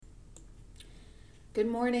Good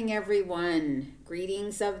morning, everyone.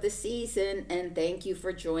 Greetings of the season, and thank you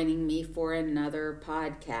for joining me for another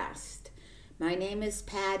podcast. My name is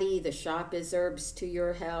Patty. The shop is Herbs to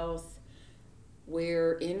Your Health.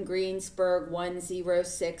 We're in Greensburg,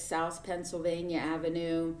 106 South Pennsylvania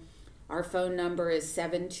Avenue. Our phone number is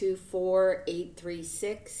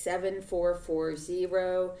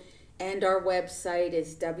 724-836-7440, and our website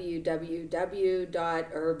is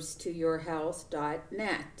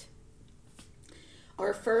www.herbstoyourhealth.net.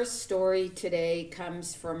 Our first story today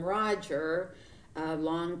comes from Roger, a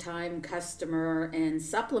longtime customer and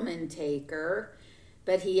supplement taker,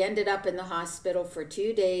 but he ended up in the hospital for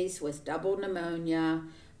 2 days with double pneumonia.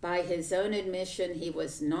 By his own admission, he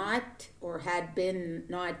was not or had been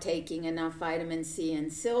not taking enough vitamin C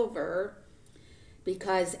and silver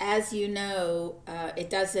because, as you know, it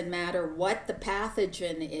doesn't matter what the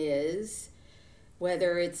pathogen is,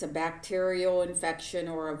 whether it's a bacterial infection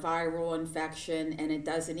or a viral infection, and it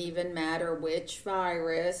doesn't even matter which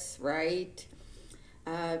virus, right?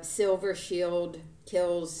 Silver Shield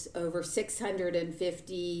kills over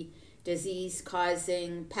 650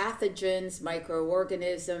 disease-causing pathogens,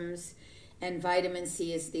 microorganisms, and vitamin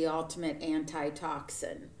C is the ultimate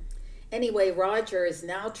antitoxin. Anyway, Roger is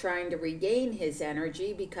now trying to regain his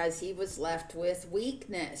energy because he was left with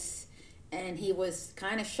weakness, and he was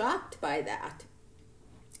kind of shocked by that.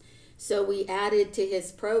 So we added to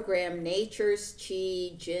his program Nature's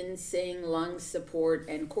Chi, ginseng, lung support,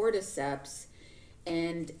 and cordyceps,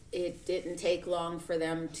 and it didn't take long for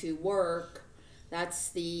them to work. That's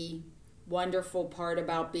the wonderful part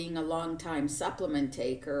about being a long-time supplement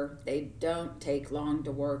taker. They don't take long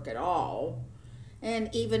to work at all. And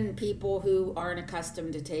even people who aren't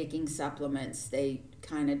accustomed to taking supplements, they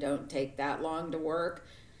kind of don't take that long to work.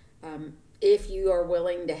 If you are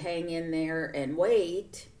willing to hang in there and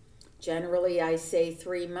wait, generally, I say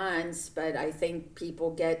 3 months, but I think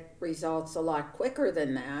people get results a lot quicker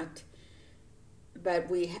than that. But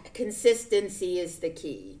consistency is the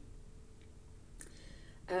key.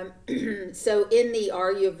 So in the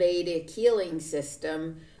Ayurvedic healing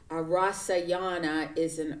system, Rasayana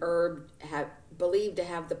is an herb believed to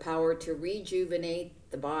have the power to rejuvenate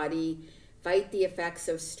the body, fight the effects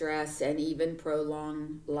of stress, and even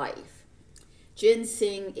prolong life.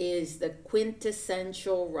 Ginseng is the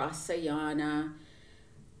quintessential Rasayana.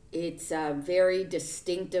 It's a very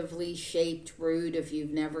distinctively shaped root if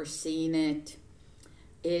you've never seen it.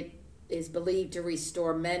 It is believed to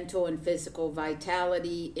restore mental and physical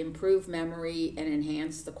vitality, improve memory, and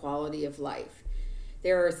enhance the quality of life.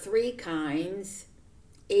 There are 3 kinds: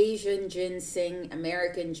 Asian ginseng,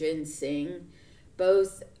 American ginseng,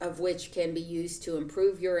 both of which can be used to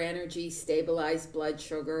improve your energy, stabilize blood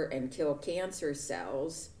sugar, and kill cancer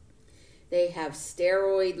cells. They have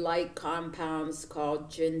steroid-like compounds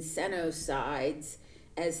called ginsenosides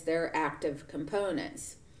as their active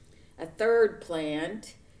components. A third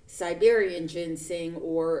plant, Siberian ginseng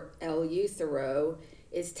or Eleuthero,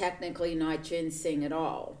 is technically not ginseng at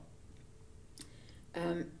all.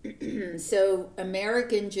 So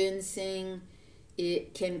American ginseng,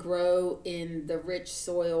 it can grow in the rich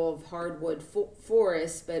soil of hardwood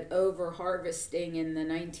forests, but over-harvesting in the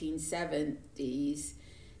 1970s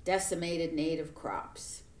decimated native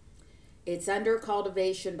crops. It's under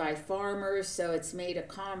cultivation by farmers, so it's made a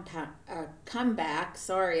comeback.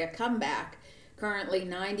 Currently,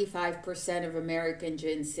 95% of American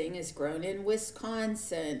ginseng is grown in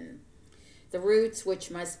Wisconsin. The roots,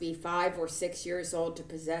 which must be 5 or 6 years old to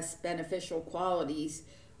possess beneficial qualities,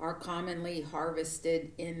 are commonly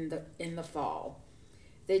harvested in the fall.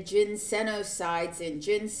 The ginsenosides in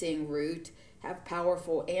ginseng root have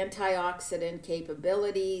powerful antioxidant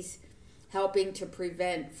capabilities, helping to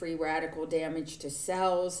prevent free radical damage to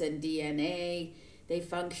cells and DNA. They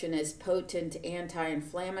function as potent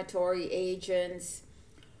anti-inflammatory agents.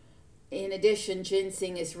 In addition,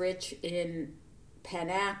 ginseng is rich in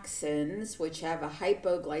panaxins, which have a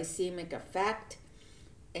hypoglycemic effect,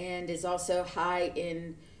 and is also high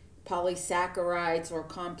in polysaccharides or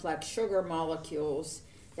complex sugar molecules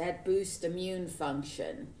that boost immune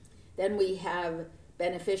function. Then we have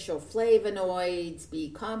beneficial flavonoids,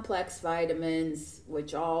 B-complex vitamins,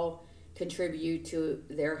 which all contribute to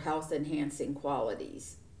their health-enhancing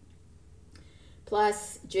qualities.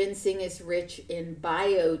 Plus, ginseng is rich in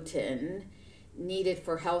biotin, needed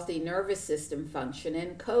for healthy nervous system function,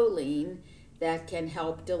 and choline that can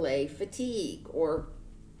help delay fatigue or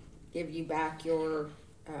give you back your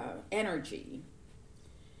energy.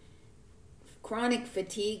 Chronic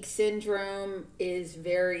fatigue syndrome is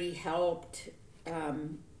very helped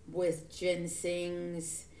with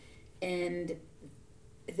ginsengs, and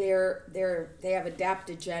they have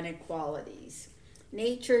adaptogenic qualities.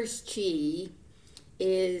 Nature's Chi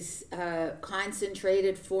is a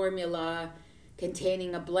concentrated formula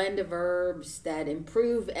containing a blend of herbs that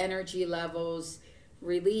improve energy levels,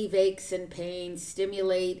 relieve aches and pains,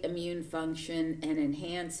 stimulate immune function, and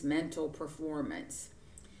enhance mental performance.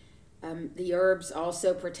 The herbs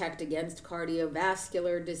also protect against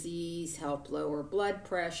cardiovascular disease, help lower blood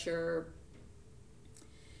pressure.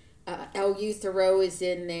 Eleuthero is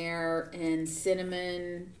in there, and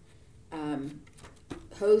cinnamon,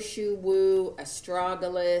 Hoshu Wu,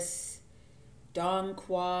 astragalus, Dong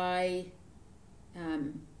Quai,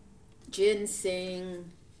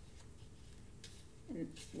 ginseng. And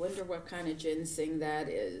wonder what kind of ginseng that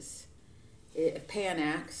is.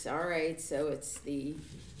 Panax, all right, so it's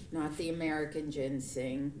not the American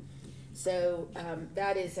ginseng. So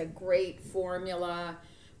that is a great formula.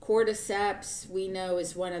 Cordyceps, we know,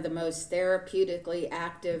 is one of the most therapeutically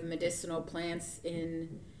active medicinal plants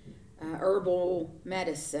in herbal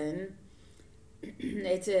medicine.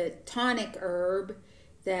 It's a tonic herb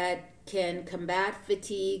that can combat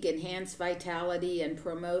fatigue, enhance vitality, and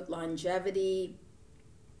promote longevity.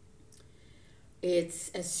 It's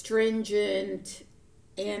astringent,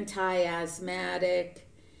 anti-asthmatic,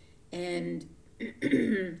 and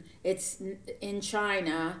it's in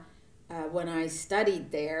China. When I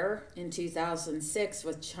studied there in 2006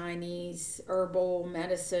 with Chinese herbal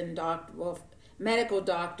medicine medical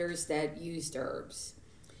doctors that used herbs,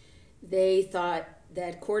 they thought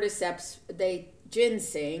that cordyceps,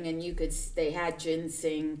 ginseng, and they had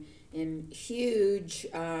ginseng in huge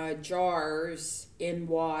jars in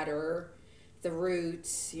water. The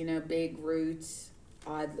roots, big roots,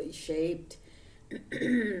 oddly shaped.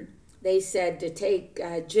 They said to take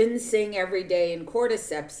ginseng every day and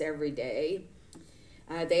cordyceps every day.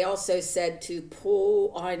 They also said to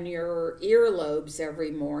pull on your earlobes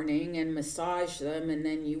every morning and massage them, and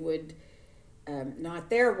then you would, not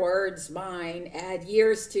their words, mine, add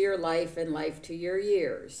years to your life and life to your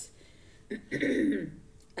years.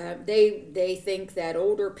 They think that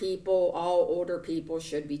all older people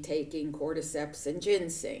should be taking cordyceps and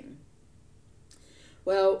ginseng.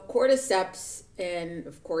 Well, cordyceps and,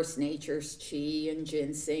 of course, nature's chi and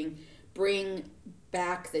ginseng bring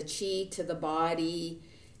back the chi to the body,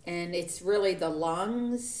 and it's really the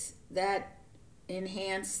lungs that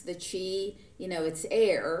enhance the chi. It's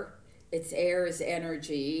air. Air is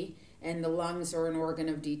energy, and the lungs are an organ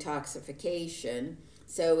of detoxification.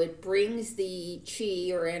 So it brings the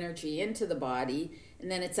chi or energy into the body, and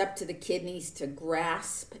then it's up to the kidneys to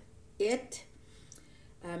grasp it.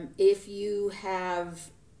 If you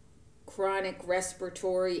have chronic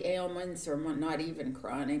respiratory ailments, or not even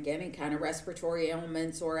chronic, any kind of respiratory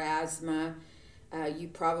ailments or asthma, you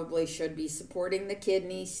probably should be supporting the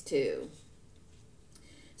kidneys too.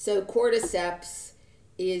 So cordyceps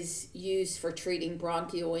is used for treating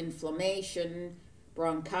bronchial inflammation,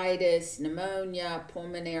 bronchitis, pneumonia,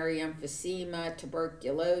 pulmonary emphysema,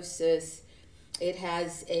 tuberculosis. It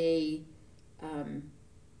has a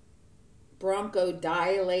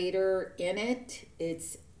bronchodilator in it.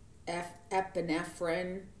 It's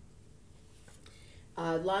epinephrine.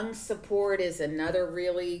 Lung support is another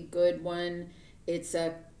really good one. It's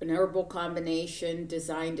an herbal combination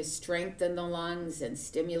designed to strengthen the lungs and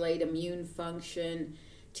stimulate immune function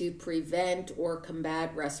to prevent or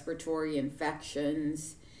combat respiratory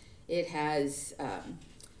infections. It has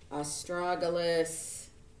astragalus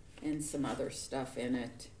and some other stuff in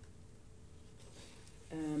it.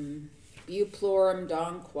 Bupleurum,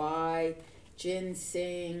 Dong Quai,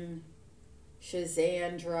 ginseng,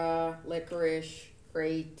 schizandra, licorice,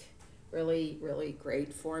 great, really, really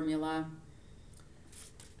great formula.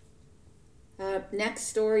 Next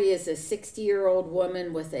story is a 60-year-old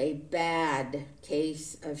woman with a bad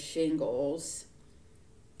case of shingles.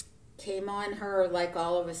 Came on her like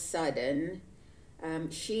all of a sudden.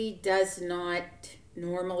 She does not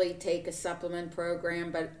normally take a supplement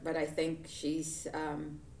program, but I think she's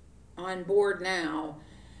on board now.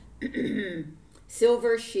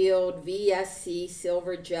 Silver Shield VSC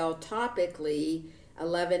Silver Gel topically,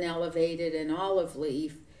 11 elevated and olive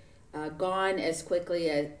leaf, gone as quickly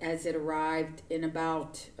as it arrived in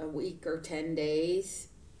about a week or 10 days.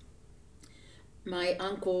 My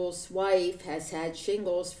uncle's wife has had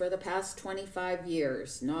shingles for the past 25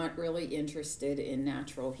 years, not really interested in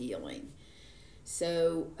natural healing.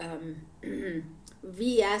 So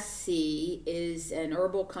VSC is an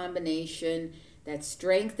herbal combination that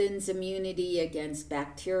strengthens immunity against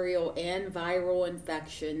bacterial and viral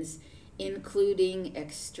infections, including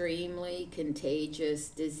extremely contagious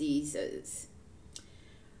diseases.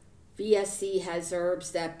 VSC has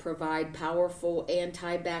herbs that provide powerful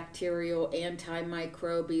antibacterial,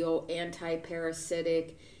 antimicrobial,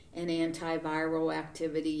 antiparasitic, and antiviral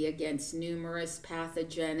activity against numerous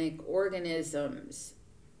pathogenic organisms.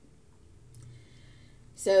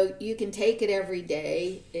 So you can take it every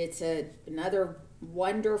day. It's another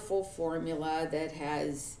wonderful formula that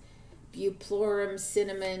has bupleurum,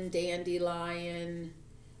 cinnamon, dandelion,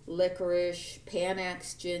 licorice,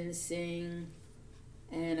 Panax ginseng,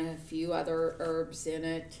 and a few other herbs in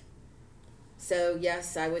it. So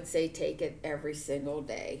yes, I would say take it every single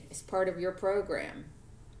day as part of your program.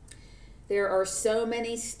 There are so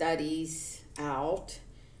many studies out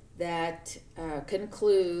that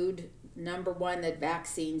conclude, number one, that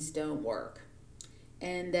vaccines don't work,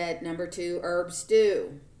 and that number two, herbs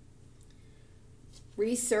do.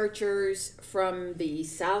 Researchers from the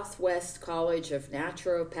Southwest College of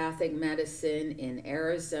Naturopathic Medicine in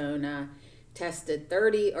Arizona tested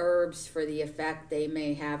 30 herbs for the effect they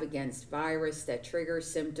may have against virus that trigger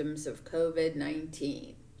symptoms of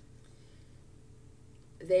COVID-19.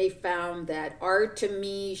 They found that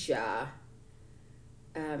Artemisia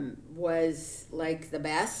was like the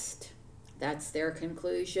best. That's their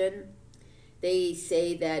conclusion. They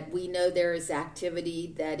say that we know there is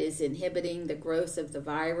activity that is inhibiting the growth of the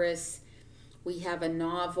virus. We have a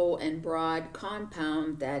novel and broad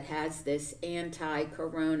compound that has this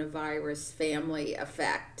anti-coronavirus family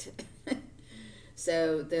effect.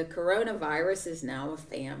 So the coronavirus is now a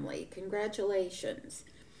family. Congratulations.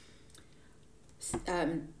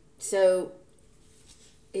 So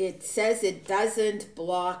it says it doesn't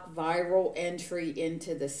block viral entry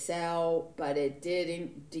into the cell, but it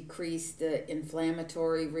did decrease the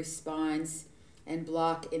inflammatory response and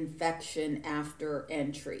block infection after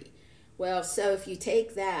entry. Well, so if you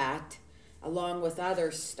take that along with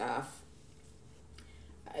other stuff,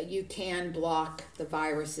 you can block the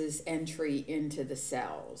virus's entry into the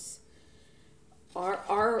cells.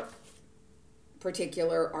 Our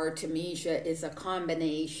particular Artemisia is a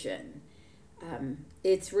combination.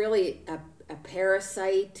 It's really a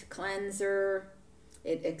parasite cleanser.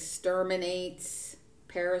 It exterminates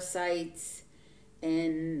parasites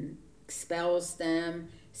and expels them,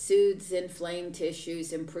 soothes inflamed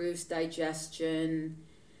tissues, improves digestion,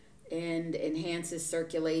 and enhances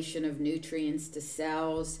circulation of nutrients to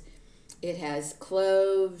cells. It has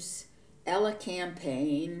cloves,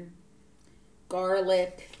 elecampane,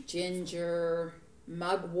 garlic, ginger,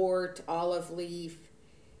 mugwort, olive leaf,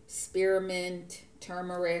 spearmint,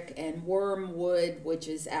 turmeric, and wormwood, which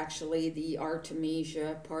is actually the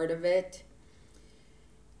Artemisia part of it.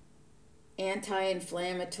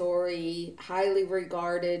 Anti-inflammatory, highly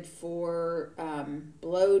regarded for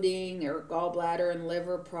bloating or gallbladder and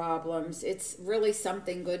liver problems. It's really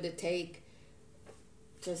something good to take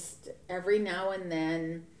just every now and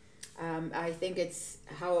then. I think it's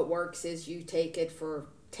how it works is you take it for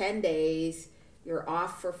 10 days, you're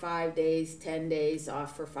off for 5 days, 10 days,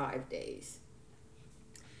 off for 5 days.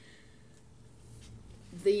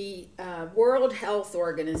 The World Health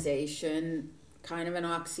Organization, kind of an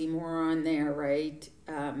oxymoron there, right?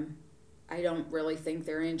 I don't really think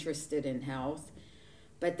they're interested in health.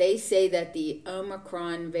 But they say that the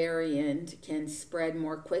Omicron variant can spread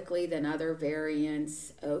more quickly than other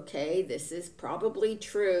variants. Okay, this is probably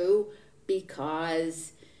true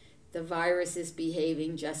because the virus is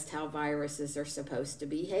behaving just how viruses are supposed to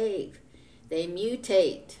behave. They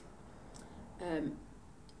mutate.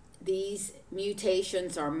 These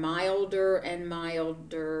mutations are milder and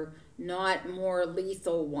milder, not more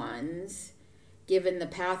lethal ones, given the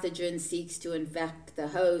pathogen seeks to infect the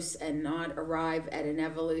host and not arrive at an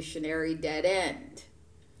evolutionary dead end.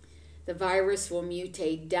 The virus will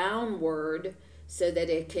mutate downward so that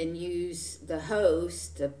it can use the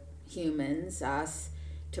host, the humans, us,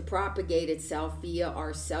 to propagate itself via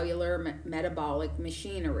our cellular metabolic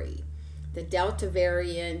machinery. The Delta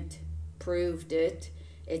variant proved it.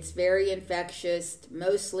 It's very infectious,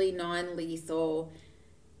 mostly non-lethal,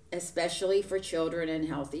 especially for children and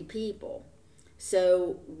healthy people.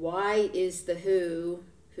 So why is the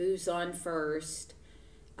who's on first,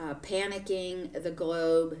 panicking the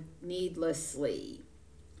globe needlessly?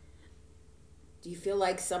 Do you feel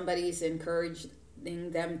like somebody's encouraging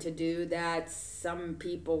them to do that? Some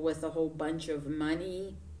people with a whole bunch of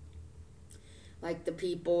money, like the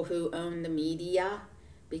people who own the media,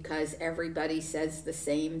 because everybody says the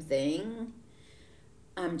same thing.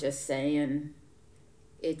 I'm just saying,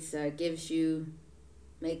 it's makes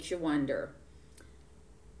you wonder.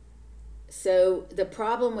 So the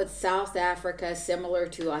problem with South Africa, similar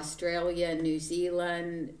to Australia and New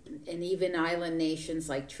Zealand, and even island nations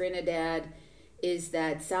like Trinidad, is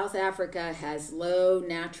that South Africa has low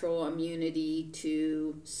natural immunity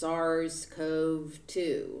to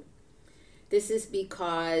SARS-CoV-2. This is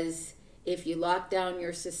because if you lock down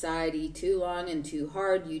your society too long and too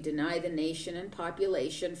hard, you deny the nation and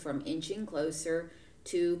population from inching closer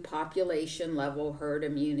to population level herd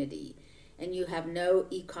immunity, and you have no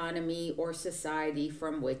economy or society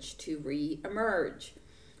from which to re-emerge.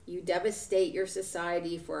 You devastate your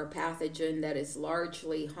society for a pathogen that is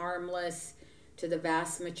largely harmless to the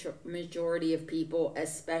vast majority of people,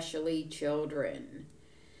 especially children.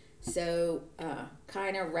 So,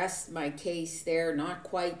 kind of rest my case there, not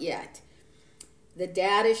quite yet. The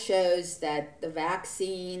data shows that the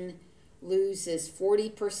vaccine loses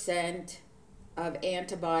 40% of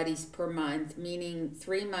antibodies per month, meaning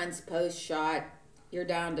 3 months post-shot, you're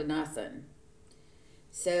down to nothing.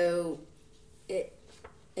 So a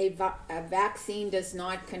vaccine does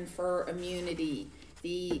not confer immunity.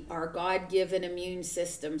 Our God-given immune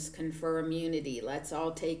systems confer immunity. Let's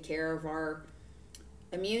all take care of our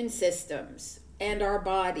immune systems and our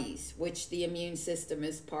bodies, which the immune system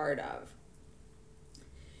is part of.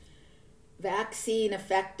 Vaccine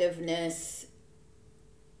effectiveness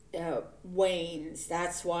wanes.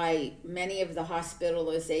 That's why many of the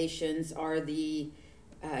hospitalizations are the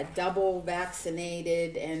double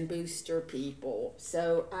vaccinated and booster people.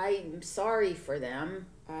 So I'm sorry for them.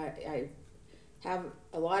 I have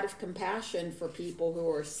a lot of compassion for people who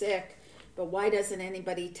are sick, but why doesn't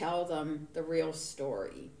anybody tell them the real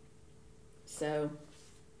story? So,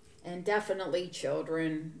 and definitely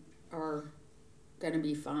children are going to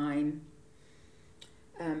be fine.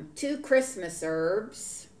 2 Christmas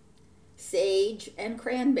herbs, sage and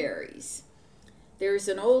cranberries. There's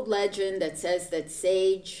an old legend that says that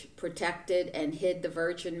sage protected and hid the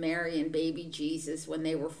Virgin Mary and baby Jesus when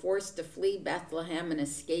they were forced to flee Bethlehem and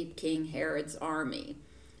escape King Herod's army.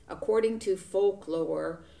 According to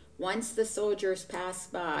folklore, once the soldiers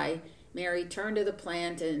passed by, Mary turned to the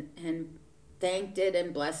plant and thanked it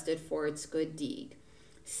and blessed it for its good deed.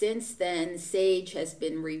 Since then, sage has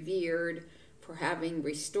been revered for having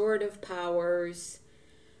restorative powers,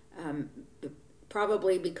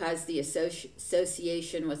 probably because the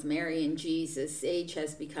association with Mary and Jesus. Sage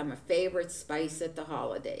has become a favorite spice at the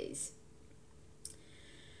holidays.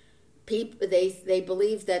 They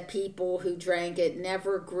believe that people who drank it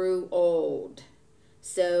never grew old.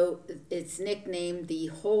 So it's nicknamed the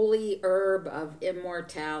holy herb of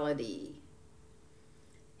immortality.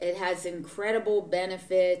 It has incredible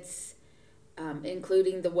benefits,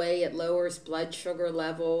 including the way it lowers blood sugar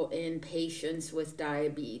level in patients with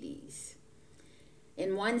diabetes.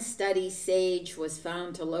 In one study, sage was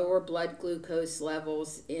found to lower blood glucose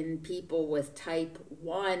levels in people with type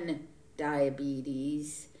 1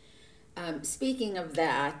 diabetes. Speaking of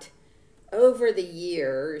that, over the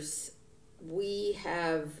years, we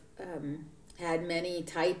have had many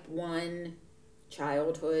type 1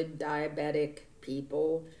 childhood diabetic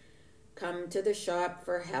people come to the shop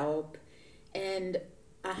for help, and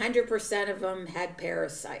 100% of them had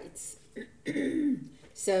parasites.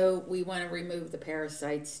 So we want to remove the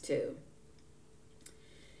parasites too.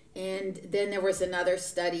 And then there was another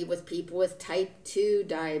study with people with type 2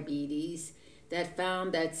 diabetes that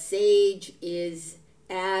found that sage is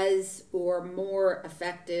as or more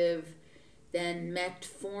effective than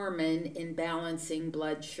metformin in balancing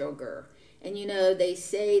blood sugar. And you know, they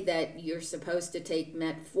say that you're supposed to take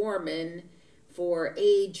metformin for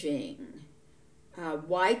aging.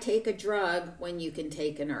 Why take a drug when you can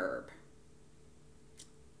take an herb?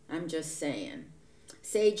 I'm just saying.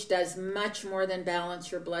 Sage does much more than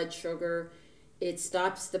balance your blood sugar. It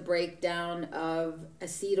stops the breakdown of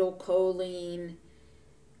acetylcholine,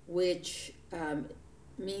 which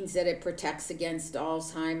means that it protects against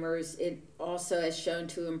Alzheimer's. It also has shown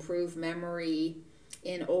to improve memory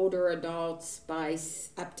in older adults by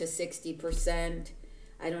up to 60%.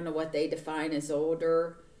 I don't know what they define as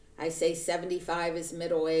older. I say 75 is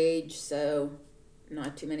middle age, so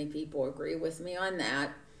not too many people agree with me on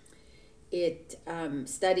that.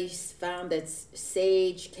 Studies found that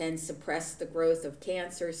sage can suppress the growth of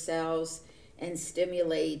cancer cells and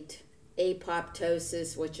stimulate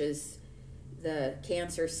apoptosis, which is the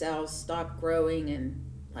cancer cells stop growing and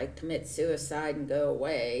commit suicide and go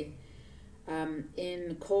away.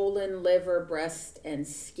 In colon, liver, breast, and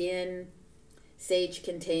skin, sage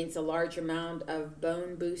contains a large amount of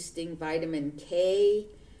bone-boosting vitamin K.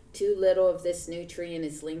 Too little of this nutrient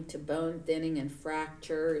is linked to bone thinning and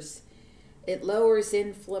fractures. It lowers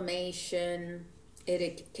inflammation.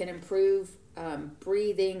 It can improve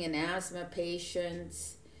breathing in asthma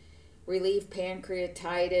patients, relieve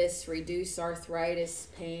pancreatitis, reduce arthritis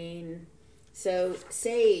pain, So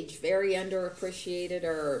sage, very underappreciated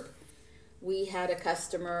herb. We had a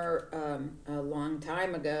customer a long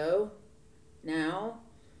time ago now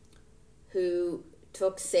who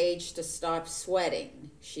took sage to stop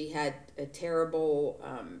sweating. She had a terrible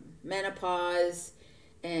menopause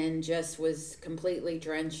and just was completely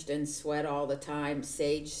drenched in sweat all the time.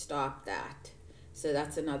 Sage stopped that. So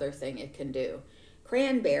that's another thing it can do.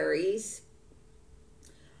 Cranberries.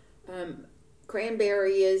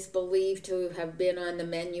 Cranberry is believed to have been on the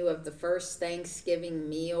menu of the first Thanksgiving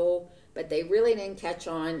meal, but they really didn't catch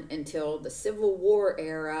on until the Civil War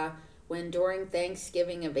era, when during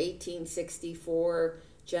Thanksgiving of 1864,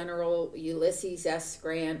 General Ulysses S.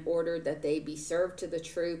 Grant ordered that they be served to the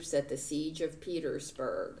troops at the siege of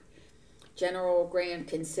Petersburg. General Grant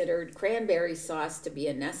considered cranberry sauce to be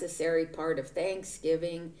a necessary part of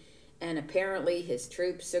Thanksgiving, and apparently his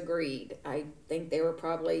troops agreed. I think they were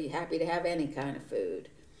probably happy to have any kind of food.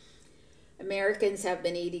 Americans have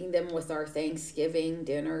been eating them with our Thanksgiving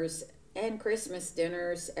dinners and Christmas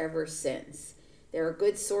dinners ever since. They're a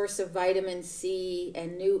good source of vitamin C,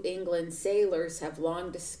 and New England sailors have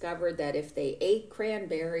long discovered that if they ate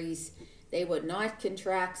cranberries, they would not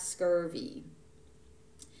contract scurvy.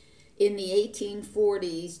 In the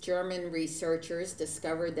 1840s, German researchers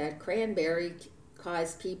discovered that cranberry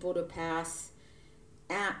caused people to pass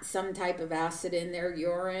some type of acid in their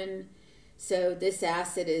urine. So this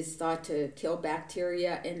acid is thought to kill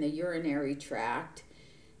bacteria in the urinary tract.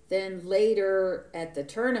 Then later, at the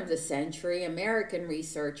turn of the century, American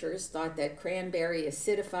researchers thought that cranberry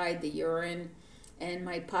acidified the urine and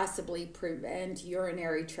might possibly prevent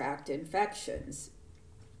urinary tract infections.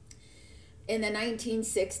 In the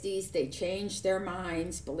 1960s, they changed their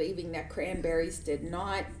minds, believing that cranberries did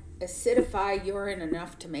not acidify urine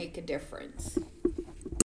enough to make a difference.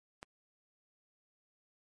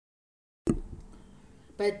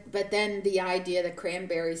 But then the idea that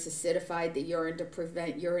cranberries acidified the urine to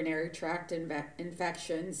prevent urinary tract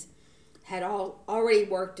infections had already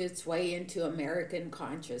worked its way into American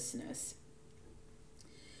consciousness.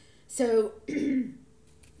 So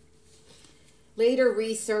later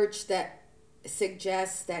research that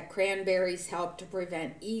suggests that cranberries help to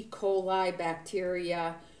prevent E. coli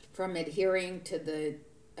bacteria from adhering to the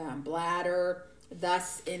bladder,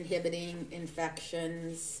 thus inhibiting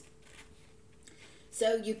infections.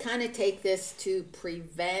 So you kind of take this to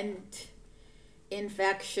prevent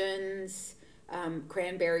infections.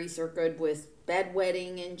 Cranberries are good with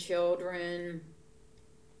bedwetting in children.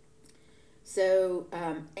 So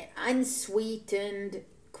unsweetened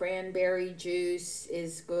cranberry juice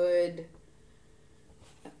is good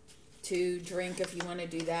to drink if you want to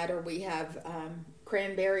do that. Or we have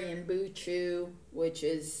cranberry and buchu, which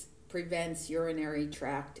prevents urinary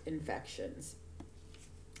tract infections.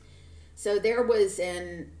 So there was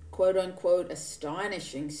an quote-unquote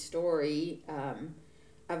astonishing story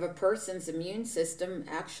of a person's immune system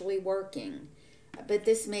actually working. But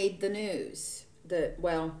this made the news. The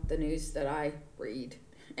news that I read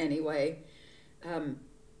anyway.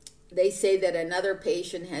 They say that another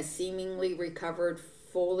patient has seemingly recovered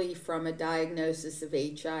fully from a diagnosis of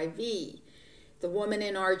HIV. The woman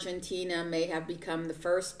in Argentina may have become the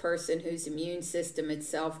first person whose immune system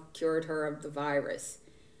itself cured her of the virus.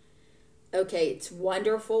 Okay, it's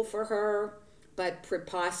wonderful for her, but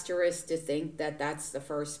preposterous to think that that's the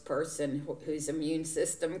first person whose immune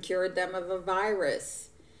system cured them of a virus.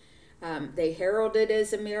 They herald it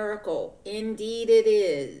as a miracle. Indeed it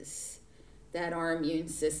is that our immune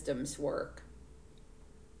systems work.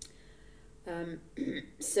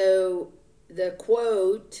 So the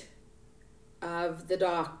quote of the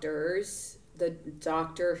doctor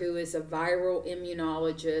who is a viral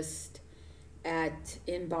immunologist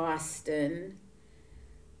in Boston,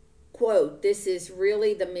 quote, "This is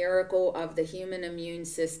really the miracle of the human immune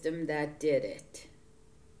system that did it."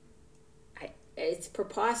 It's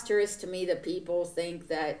preposterous to me that people think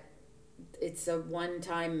that it's a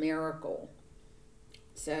one-time miracle.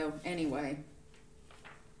 So anyway,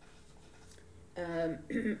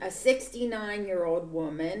 a 69-year-old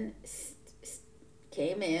woman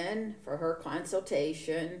came in for her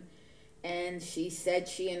consultation, and she said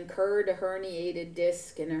she incurred a herniated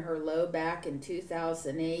disc in her low back in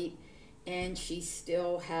 2008, and she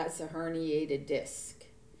still has a herniated disc.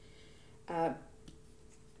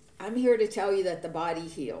 I'm here to tell you that the body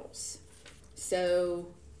heals.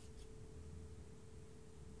 So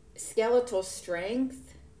skeletal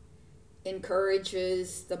strength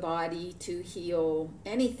encourages the body to heal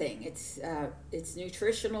anything. It's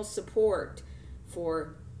nutritional support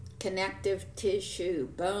for connective tissue,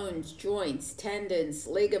 bones, joints, tendons,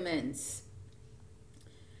 ligaments,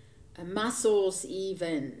 muscles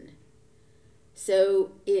even.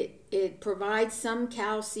 So it provides some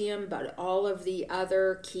calcium, but all of the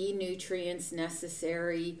other key nutrients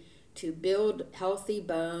necessary to build healthy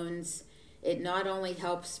bones. It not only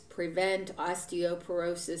helps prevent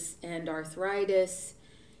osteoporosis and arthritis,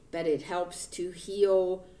 but it helps to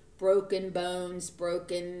heal broken bones,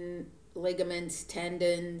 broken ligaments,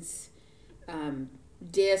 tendons,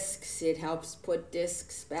 discs. It helps put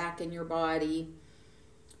discs back in your body.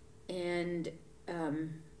 And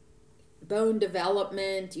bone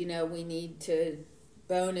development,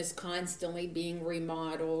 bone is constantly being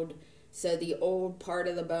remodeled. So the old part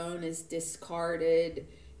of the bone is discarded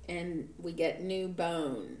and we get new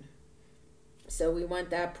bone. So we want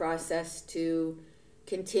that process to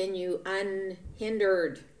continue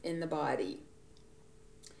unhindered in the body.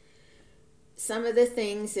 Some of the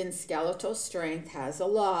things in Skeletal Strength has a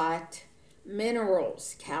lot.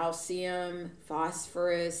 Minerals, calcium,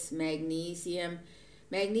 phosphorus, magnesium.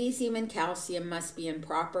 Magnesium and calcium must be in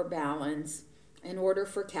proper balance in order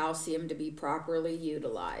for calcium to be properly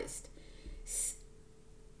utilized.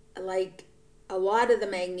 Like a lot of the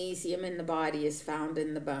magnesium in the body is found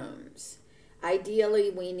in the bones. Ideally,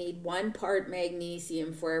 we need 1 part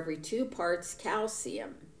magnesium for every 2 parts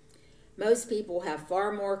calcium. Most people have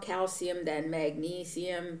far more calcium than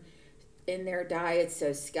magnesium in their diet,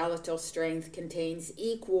 so Skeletal Strength contains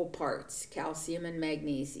equal parts calcium and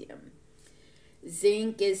magnesium.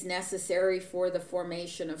 Zinc is necessary for the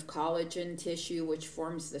formation of collagen tissue, which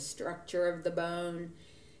forms the structure of the bone.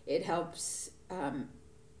 It helps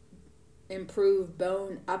improve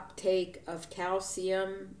bone uptake of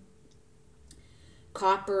calcium.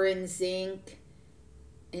 Copper and zinc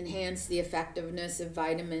enhance the effectiveness of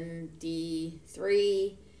vitamin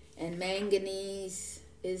D3, and manganese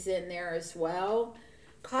is in there as well.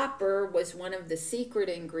 Copper was one of the secret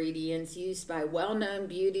ingredients used by well-known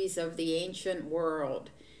beauties of the ancient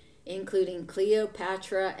world, including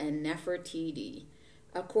Cleopatra and Nefertiti.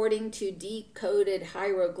 According to decoded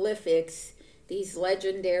hieroglyphics, these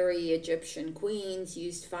legendary Egyptian queens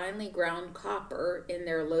used finely ground copper in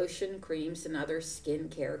their lotion, creams, and other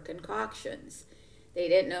skincare concoctions. They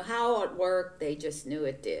didn't know how it worked, they just knew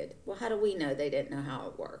it did. Well, how do we know they didn't know how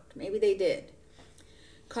it worked? Maybe they did.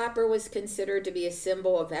 Copper was considered to be a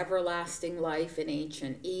symbol of everlasting life in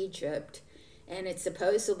ancient Egypt, and it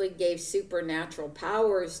supposedly gave supernatural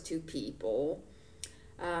powers to people.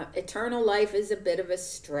 Eternal life is a bit of a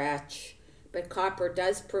stretch, but copper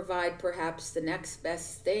does provide perhaps the next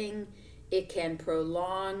best thing. It can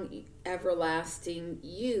prolong everlasting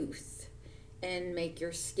youth and make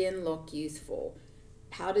your skin look youthful.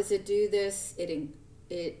 How does it do this?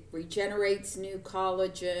 It regenerates new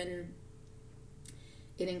collagen.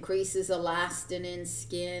 It increases elastin in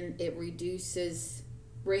skin. It reduces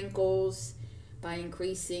wrinkles by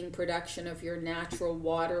increasing production of your natural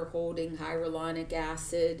water-holding hyaluronic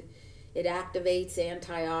acid. It activates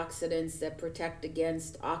antioxidants that protect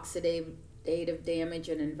against oxidative damage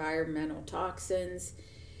and environmental toxins.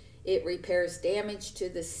 It repairs damage to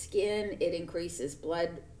the skin. It increases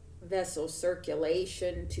blood vessel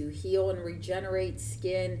circulation to heal and regenerate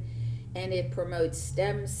skin. And it promotes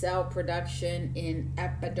stem cell production in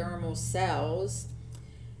epidermal cells.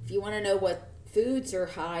 If you want to know what foods are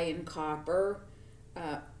high in copper,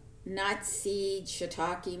 nut seed,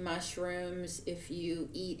 shiitake mushrooms, if you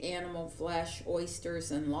eat animal flesh,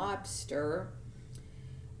 oysters, and lobster,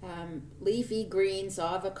 leafy greens,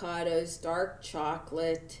 avocados, dark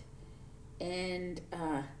chocolate, and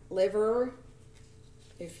liver,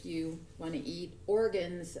 if you want to eat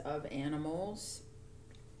organs of animals.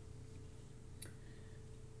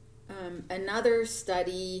 Another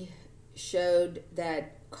study showed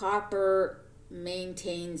that copper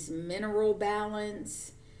maintains mineral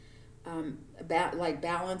balance,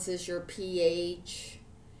 balances your pH,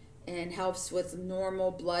 and helps with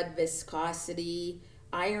normal blood viscosity.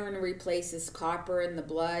 Iron replaces copper in the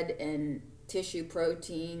blood and tissue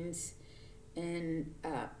proteins, and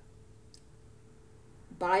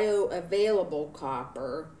bioavailable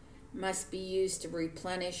copper must be used to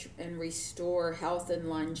replenish and restore health and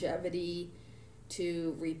longevity,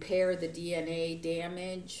 to repair the DNA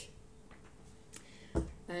damage.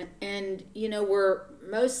 And we're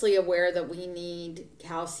mostly aware that we need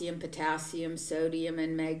calcium, potassium, sodium,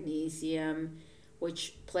 and magnesium,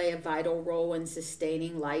 which play a vital role in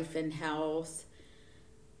sustaining life and health.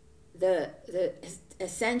 The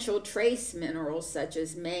essential trace minerals such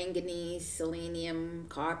as manganese, selenium,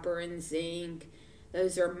 copper, and zinc,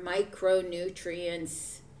 those are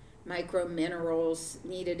micronutrients, microminerals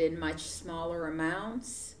needed in much smaller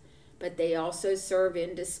amounts, but they also serve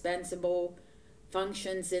indispensable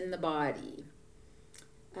functions in the body.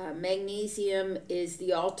 Magnesium is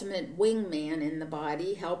the ultimate wingman in the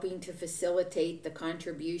body, helping to facilitate the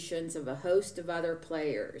contributions of a host of other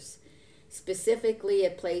players. Specifically,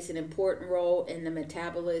 it plays an important role in the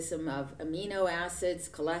metabolism of amino acids,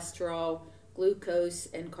 cholesterol, glucose,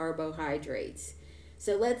 and carbohydrates.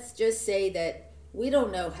 So let's just say that we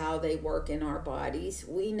don't know how they work in our bodies.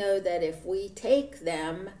 We know that if we take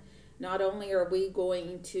them, not only are we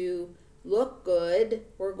going to look good,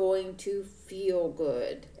 we're going to feel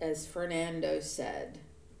good, as Fernando said.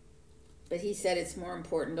 But he said it's more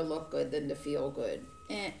important to look good than to feel good.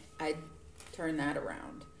 I turn that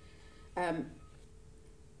around.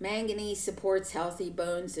 Manganese supports healthy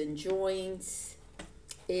bones and joints.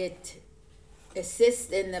 It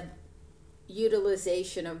assists in the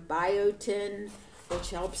utilization of biotin,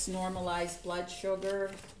 which helps normalize blood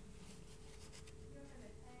sugar.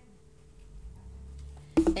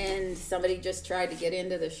 And somebody just tried to get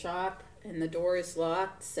into the shop and the door is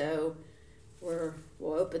locked, so we'll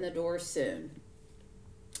open the door soon.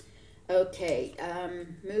 Okay,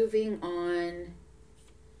 moving on.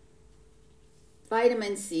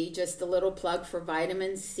 Vitamin C, just a little plug for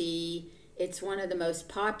vitamin C. It's one of the most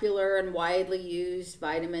popular and widely used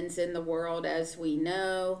vitamins in the world, as we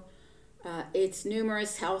know. Its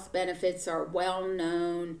numerous health benefits are well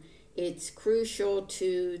known. It's crucial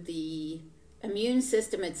to the immune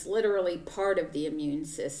system. It's literally part of the immune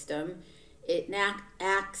system. It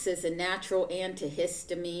acts as a natural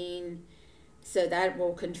antihistamine, so that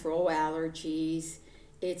will control allergies.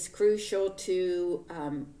 It's crucial to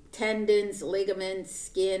tendons, ligaments,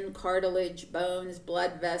 skin, cartilage, bones,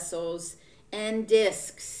 blood vessels, and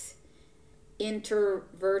discs,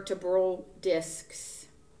 intervertebral discs.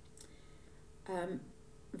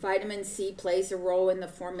 Vitamin C plays a role in the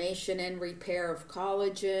formation and repair of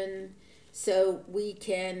collagen, so we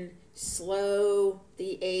can slow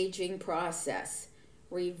the aging process,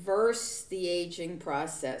 reverse the aging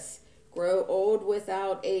process, grow old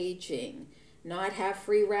without aging, not have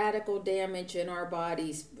free radical damage in our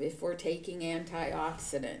bodies if we're taking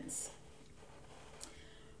antioxidants.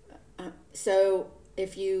 So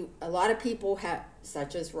a lot of people have,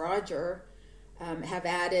 such as Roger, have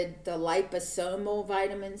added the liposomal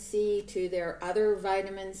vitamin C to their other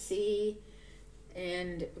vitamin C,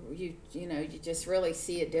 and you just really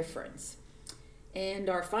see a difference. And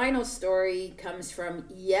our final story comes from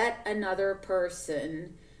yet another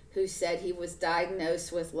person who said he was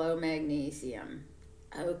diagnosed with low magnesium.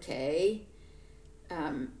 Okay.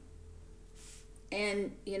 And,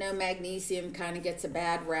 magnesium kind of gets a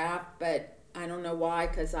bad rap, but I don't know why,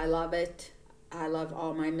 because I love it. I love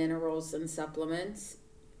all my minerals and supplements.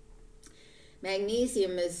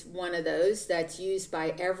 Magnesium is one of those that's used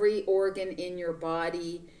by every organ in your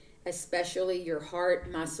body, especially your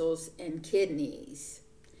heart, muscles, and kidneys.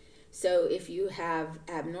 So if you have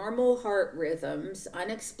abnormal heart rhythms,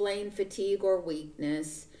 unexplained fatigue or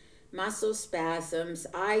weakness, muscle spasms,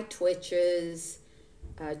 eye twitches,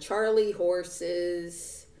 Charlie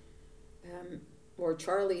horses, or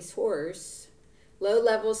Charlie's horse, low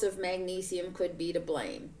levels of magnesium could be to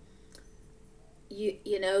blame.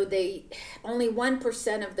 Only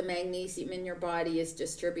 1% of the magnesium in your body is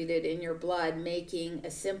distributed in your blood, making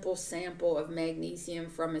a simple sample of magnesium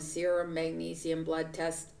from a serum magnesium blood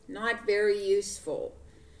test not very useful.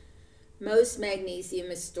 Most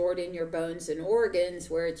magnesium is stored in your bones and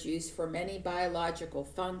organs, where it's used for many biological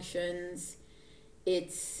functions.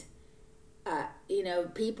 It's,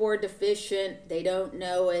 people are deficient. They don't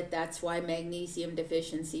know it. That's why magnesium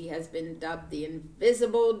deficiency has been dubbed the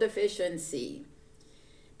invisible deficiency.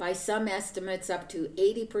 By some estimates, up to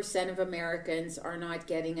 80% of Americans are not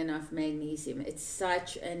getting enough magnesium. It's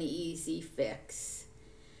such an easy fix.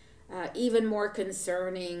 Even more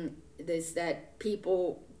concerning is that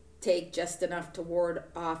people take just enough to ward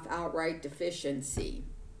off outright deficiency.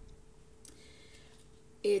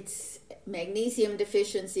 Magnesium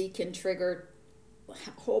deficiency can trigger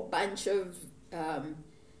a whole bunch of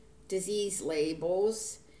disease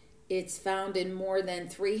labels. It's found in more than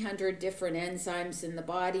 300 different enzymes in the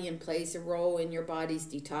body and plays a role in your body's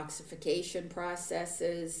detoxification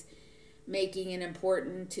processes, making it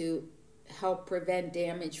important to help prevent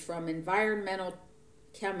damage from environmental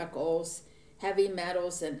chemicals, heavy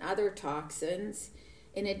metals, and other toxins.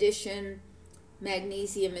 In addition,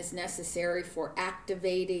 magnesium is necessary for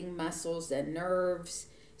activating muscles and nerves,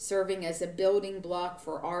 serving as a building block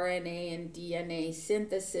for RNA and DNA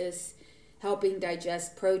synthesis, helping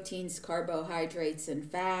digest proteins, carbohydrates, and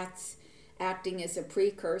fats, acting as a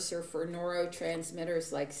precursor for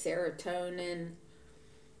neurotransmitters like serotonin.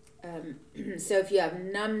 So if you have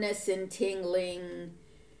numbness and tingling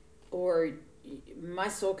or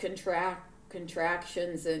muscle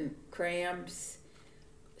contractions and cramps.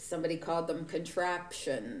 Somebody called them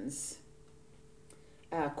contraptions.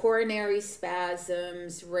 Coronary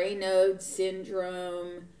spasms, Raynaud's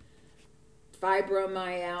syndrome,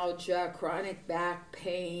 fibromyalgia, chronic back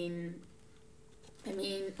pain. I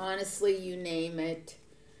mean, honestly, you name it.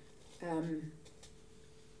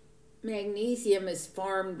 Magnesium is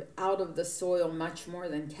farmed out of the soil much more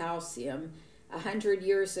than calcium. 100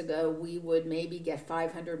 years ago, we would maybe get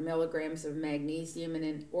 500 milligrams of magnesium in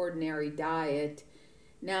an ordinary diet.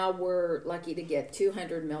 Now we're lucky to get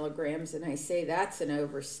 200 milligrams, and I say that's an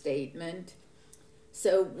overstatement.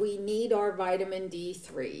 So we need our vitamin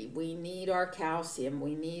D3, we need our calcium,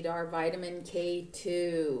 we need our vitamin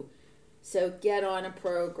K2. So get on a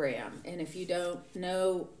program, and if you don't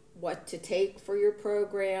know what to take for your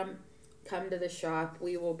program, come to the shop.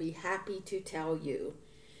 We will be happy to tell you.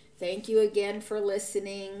 Thank you again for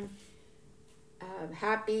listening.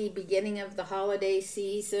 Happy beginning of the holiday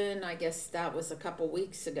season. I guess that was a couple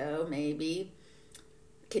weeks ago, maybe.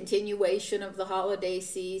 Continuation of the holiday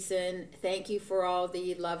season. Thank you for all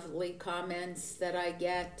the lovely comments that I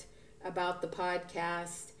get about the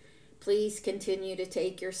podcast. Please continue to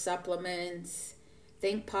take your supplements.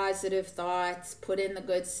 Think positive thoughts. Put in the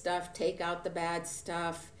good stuff. Take out the bad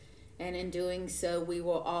stuff. And in doing so, we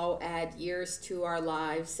will all add years to our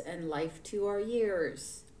lives and life to our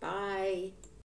years. Bye.